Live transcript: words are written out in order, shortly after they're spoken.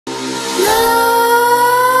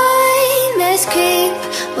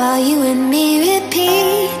you and me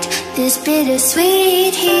repeat. This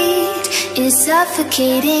bittersweet heat is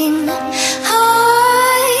suffocating.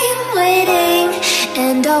 I'm waiting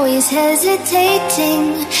and always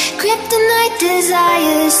hesitating. Kryptonite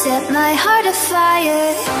desires set my heart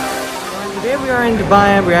afire. Today we are in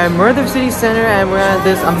Dubai. We are at Murder City Center and we're at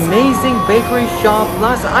this amazing bakery shop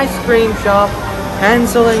plus ice cream shop,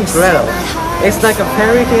 Hansel and Gretel. It's like a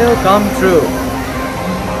fairy tale come true.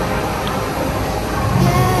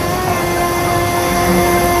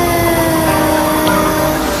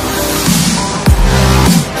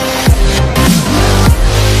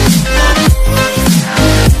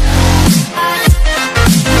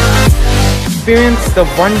 Experience the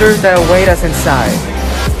wonders that await us inside.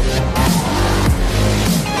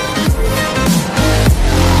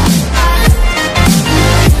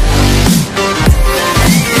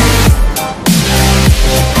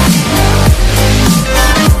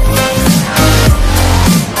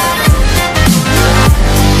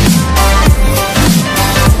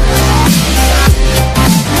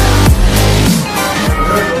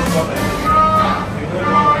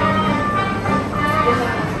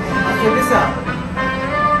 Check this out.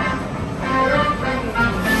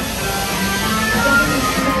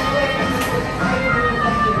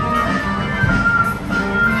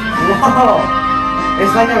 Wow!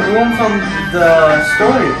 It's like a room from the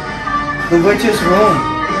story, The Witch's Room.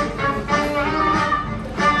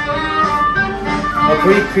 A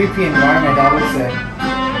pretty creepy environment, I would say.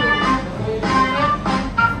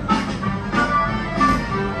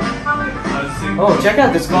 Oh, check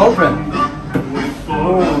out this cauldron.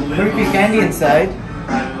 Oh, creepy candy inside.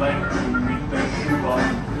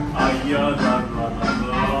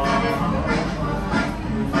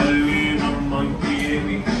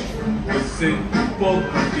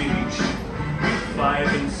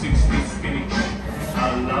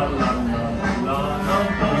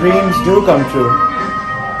 Dreams do come true.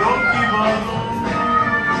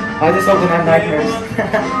 I just hope they have nightmares.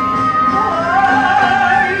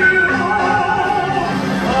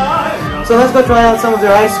 So let's go try out some of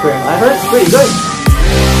their ice cream. I heard it's pretty good.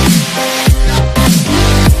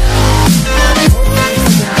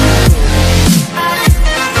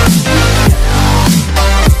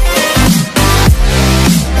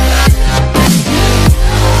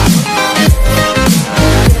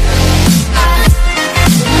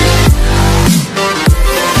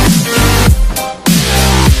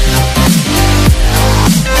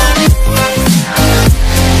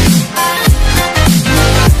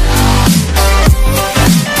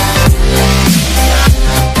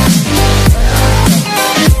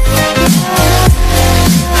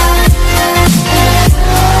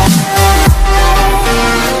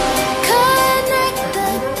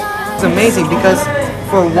 It's amazing because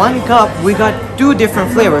for one cup we got two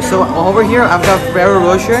different flavors. So over here I've got Ferrero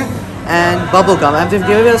Rocher and bubblegum, and they've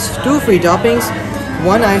given us two free toppings,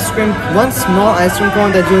 one small ice cream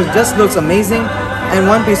cone that just looks amazing, and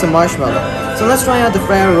one piece of marshmallow. So let's try out the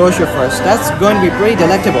Ferrero Rocher first. That's going to be pretty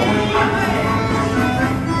delectable.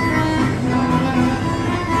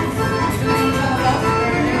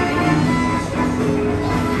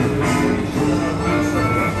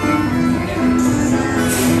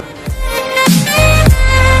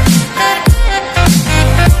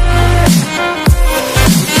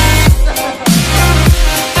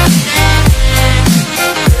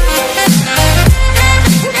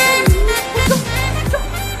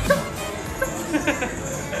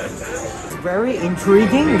 Very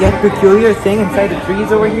intriguing yet peculiar thing inside the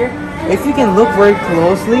trees over here. If you can look very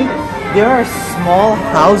closely, there are small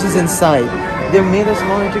houses inside. They've made a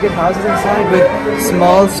small intricate houses inside with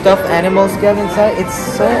small stuffed animals kept inside. It's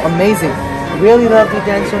so amazing. Really love the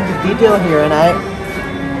attention to detail here, and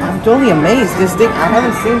I'm totally amazed. This thing, I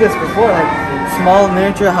haven't seen this before, like small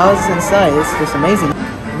miniature houses inside. It's just amazing.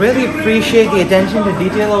 Really appreciate the attention to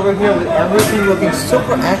detail over here with everything looking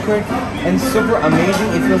super accurate and super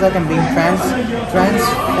amazing. It feels like I'm being transformed.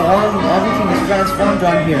 Everything is transformed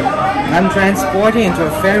on here. I'm transporting into a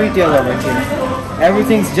fairy tale over here.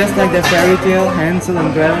 Everything's just like the fairy tale Hansel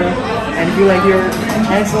and Gretel. And if you like your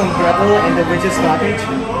Hansel and Gretel in the witch's cottage,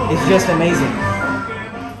 it's just amazing.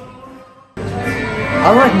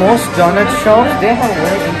 Unlike most donut shops, they have a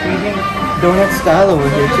very intriguing donut style over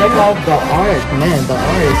here. Check out the art, man, the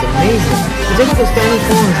art is amazing. Check out those tiny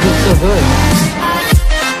cones, look so good.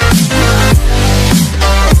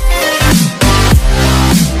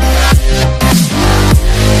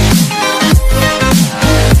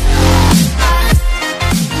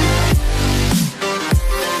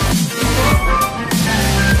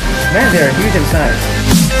 Man, they're huge in size.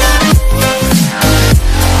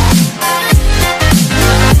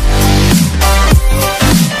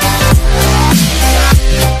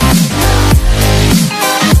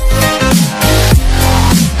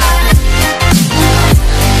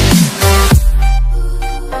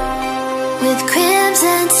 with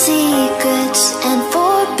crimson secrets and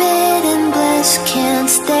forbidden bliss. Can't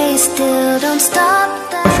stay still, don't stop.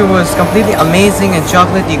 It was completely amazing and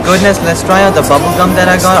chocolatey goodness. Let's try out the bubble gum that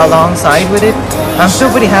I got alongside with it. I'm still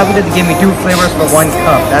pretty happy that they gave me 2 flavors for 1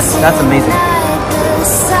 cup. That's amazing.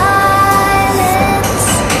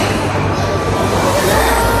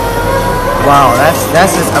 Wow,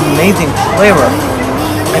 that's an amazing flavor.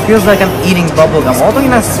 It feels like I'm eating bubble gum, although you're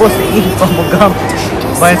not supposed to eat bubble gum,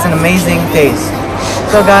 but it's an amazing taste.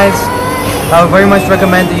 So guys, I would very much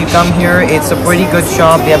recommend that you come here. It's a pretty good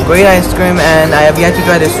shop. They have great ice cream, and I have yet to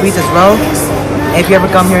try their sweets as well. If you ever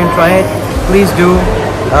come here and try it, please do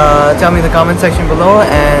tell me in the comment section below.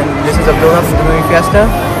 And this is Abdullah from the Movie Fiesta.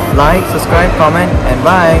 Like, subscribe, comment, and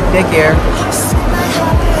bye. Take care.